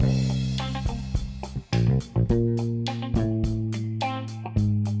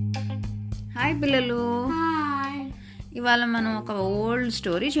పిల్లలు, ఇవాళ మనం ఒక ఓల్డ్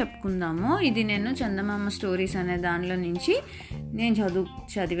స్టోరీ చెప్పుకుందాము. ఇది నేను చందమామ స్టోరీస్ అనే దానిలో నుంచి నేను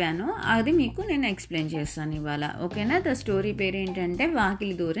చదివాను. అది మీకు నేను ఎక్స్ప్లెయిన్ చేస్తాను ఇవాళ, ఓకేనా? ద స్టోరీ పేరు ఏంటంటే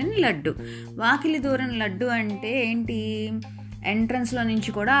వాకిలి దూరని లడ్డు. వాకిలి దూరని లడ్డు అంటే ఏంటి? ఎంట్రన్స్లో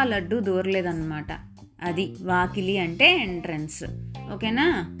నుంచి కూడా ఆ లడ్డు దూరలేదన్నమాట. అది వాకిలి అంటే ఎంట్రన్స్, ఓకేనా?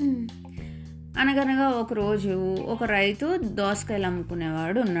 అనగనగా ఒకరోజు ఒక రైతు దోసకాయలు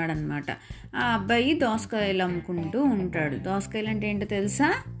అమ్ముకునేవాడు ఉన్నాడనమాట. ఆ అబ్బాయి దోసకాయలు అమ్ముకుంటూ ఉంటాడు. దోసకాయలు అంటే ఏంటో తెలుసా?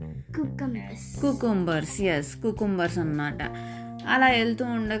 కుకుంబర్స్. కుకుంబర్స్ అన్నమాట. అలా వెళ్తూ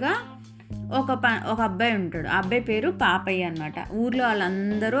ఉండగా ఒక అబ్బాయి ఉంటాడు. ఆ అబ్బాయి పేరు పాపయ్య అనమాట. ఊర్లో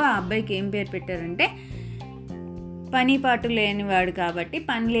వాళ్ళందరూ ఆ అబ్బాయికి ఏం పేరు పెట్టారంటే, పని పాటు లేనివాడు కాబట్టి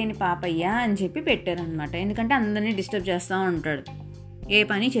పని లేని పాపయ్య అని చెప్పి పెట్టారనమాట. ఎందుకంటే అందరినీ డిస్టర్బ్ చేస్తూ ఉంటాడు, ఏ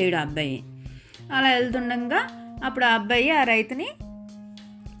పని చేయడు ఆ అబ్బాయి. అలా వెళ్తుండగా అప్పుడు ఆ అబ్బాయి ఆ రైతుని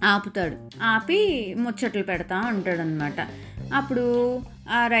ఆపుతాడు. ఆపి ముచ్చట్లు పెడతా ఉంటాడు అనమాట. అప్పుడు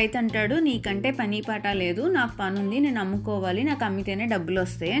ఆ రైతు అంటాడు, నీకంటే పని పాట లేదు, నాకు పని ఉంది, నేను అమ్ముకోవాలి, నాకు అమ్మితేనే డబ్బులు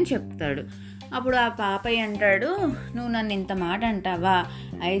వస్తాయి అని చెప్తాడు. అప్పుడు ఆ పాపయ్య అంటాడు, నువ్వు నన్ను ఇంత మాట అంటావా?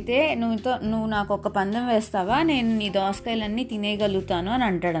 అయితే నువ్వు నాకు ఒక పందెం వేస్తావా? నేను నీ దోసకాయలన్నీ తినేయగలుగుతాను అని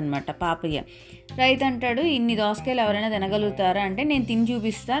అంటాడనమాట పాపయ్య. రైతు అంటాడు, ఇన్ని దోసకాయలు ఎవరైనా తినగలుగుతారా అంటే, నేను తిని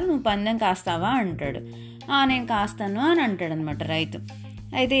చూపిస్తాను, నువ్వు పందెం కాస్తావా అంటాడు. నేను కాస్తాను అని అంటాడనమాట రైతు.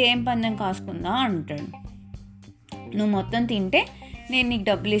 అయితే ఏం పందెం కాసుకుందా అంటాడు. నువ్వు మొత్తం తింటే నేను నీకు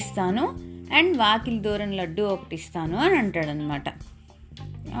డబ్బులు ఇస్తాను, అండ్ వాకిలి దూరం లడ్డు ఒకటి ఇస్తాను అని అంటాడనమాట,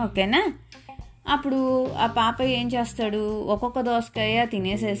 ఓకేనా? అప్పుడు ఆ పాపయ్య ఏం చేస్తాడు, ఒక్కొక్క దోసకాయ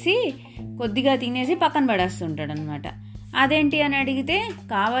తినేసేసి కొద్దిగా తినేసి పక్కన పడేస్తుంటాడు అనమాట. అదేంటి అని అడిగితే,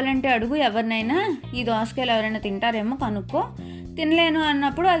 కావాలంటే అడుగు ఎవరినైనా, ఈ దోసకాయలు ఎవరైనా తింటారేమో కనుక్కో, తినలేను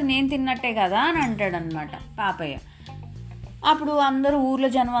అన్నప్పుడు అది నేను తిన్నట్టే కదా అని అంటాడనమాట పాపయ్య. అప్పుడు అందరూ ఊర్లో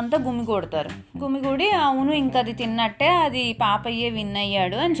జనం అంతా గుమిగూడి అవును, ఇంక అది తిన్నట్టే, అది పాపయ్యే విన్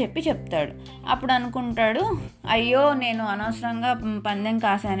అయ్యాడు అని చెప్తాడు. అప్పుడు అనుకుంటాడు, అయ్యో నేను అనవసరంగా పందెం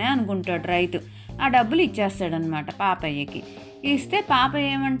కాసానే అనుకుంటాడు రైతు. ఆ డబ్బులు ఇచ్చేస్తాడనమాట పాపయ్యకి. ఇస్తే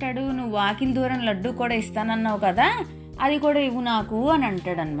పాపయ్య ఏమంటాడు, నువ్వు వాకిలి దూరం లడ్డు కూడా ఇస్తానన్నావు కదా, అది కూడా ఇవ్వు నాకు అని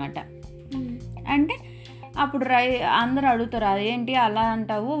అంటాడనమాట. అంటే అప్పుడు అందరూ అడుగుతారు, అదేంటి అలా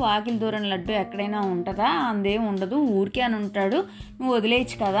అంటావు, వాకిలి దూరం లడ్డు ఎక్కడైనా ఉంటుందా? అందేం ఉండదు, ఊరికే అని ఉంటాడు, నువ్వు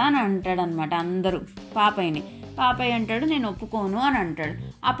వదిలేయచ్చు కదా అని అంటాడనమాట అందరూ పాపయ్యని. పాపయ్య అంటాడు, నేను ఒప్పుకోను అని అంటాడు.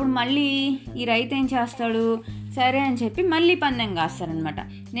 అప్పుడు మళ్ళీ ఈ రైతు ఏం చేస్తాడు, సరే అని చెప్పి మళ్ళీ పందెం కాస్తారనమాట.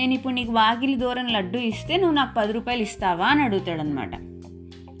 నేను ఇప్పుడు నీకు వాకిలి దూరం లడ్డు ఇస్తే నువ్వు నాకు 10 రూపాయలు ఇస్తావా అని అడుగుతాడనమాట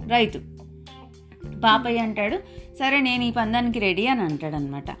రైతు. పాపయ్య అంటాడు, సరే నేను ఈ పందానికి రెడీ అని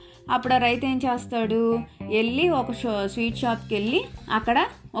అంటాడనమాట. అప్పుడు ఆ రైతు ఏం చేస్తాడు, వెళ్ళి ఒక స్వీట్ షాప్కి వెళ్ళి అక్కడ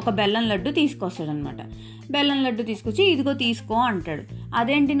ఒక బెల్లం లడ్డు తీసుకొస్తాడనమాట. బెల్లం లడ్డు తీసుకొచ్చి, ఇదిగో తీసుకో అంటాడు.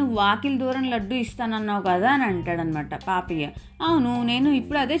 అదేంటి, నువ్వు వాకిలి దూరం లడ్డు ఇస్తానన్నావు కదా అని అంటాడనమాట పాపయ్య. అవును, నేను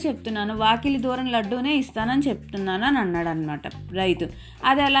ఇప్పుడు అదే చెప్తున్నాను, వాకిలి దూరం లడ్డూనే ఇస్తానని చెప్తున్నాను అని అన్నాడనమాట రైతు.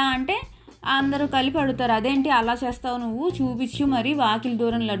 అది ఎలా అంటే, అందరూ కలిపి అడుగుతారు, అదేంటి అలా చేస్తావు నువ్వు, చూపించు మరి, వాకిలి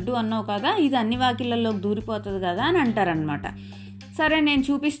దూరం లడ్డు అన్నావు కదా, ఇది అన్ని వాకిళ్ళలోకి దూరిపోతుంది కదా అని అంటారనమాట. సరే నేను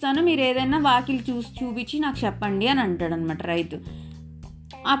చూపిస్తాను, మీరు ఏదైనా వాకిలి చూపించి నాకు చెప్పండి అని అంటాడనమాట రైతు.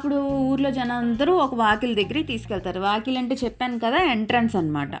 అప్పుడు ఊర్లో జనం అందరూ ఒక వాకిలి దగ్గరికి తీసుకెళ్తారు. వాకిలి అంటే చెప్పాను కదా, ఎంట్రన్స్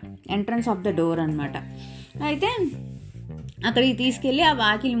అనమాట, ఎంట్రన్స్ ఆఫ్ ద డోర్ అనమాట. అయితే అక్కడికి తీసుకెళ్ళి ఆ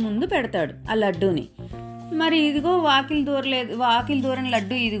వాకిలి ముందు పెడతాడు ఆ లడ్డూని. మరి ఇదిగో వాకిలి దూరం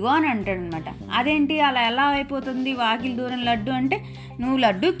లడ్డు ఇదిగో అని అంటాడనమాట. అదేంటి అలా ఎలా అయిపోతుంది వాకిలి దూరం లడ్డు అంటే, నువ్వు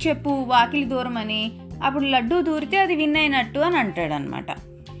లడ్డూకి చెప్పు వాకిలి దూరం అని, అప్పుడు లడ్డు దూరితే అది విన్ అయినట్టు అని అంటాడనమాట.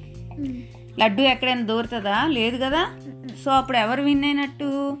 లడ్డు ఎక్కడైనా దూరుతుందా? లేదు కదా. సో అప్పుడు ఎవరు విన్ అయినట్టు?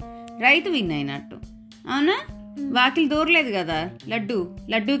 రైతు విన్ అయినట్టు, అవునా? వాకిలి దూరలేదు కదా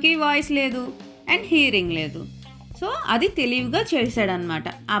లడ్డూకి వాయిస్ లేదు అండ్ హియరింగ్ లేదు. సో అది తెలివిగా చేశాడనమాట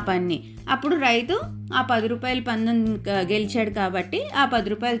ఆ పని. అప్పుడు రైతు ఆ 10 రూపాయలు పందెం గెలిచాడు కాబట్టి ఆ 10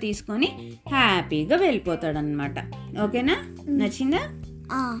 రూపాయలు తీసుకొని హ్యాపీగా వెళ్ళిపోతాడనమాట, ఓకేనా? నచ్చిందా?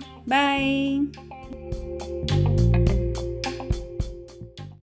 బాయ్.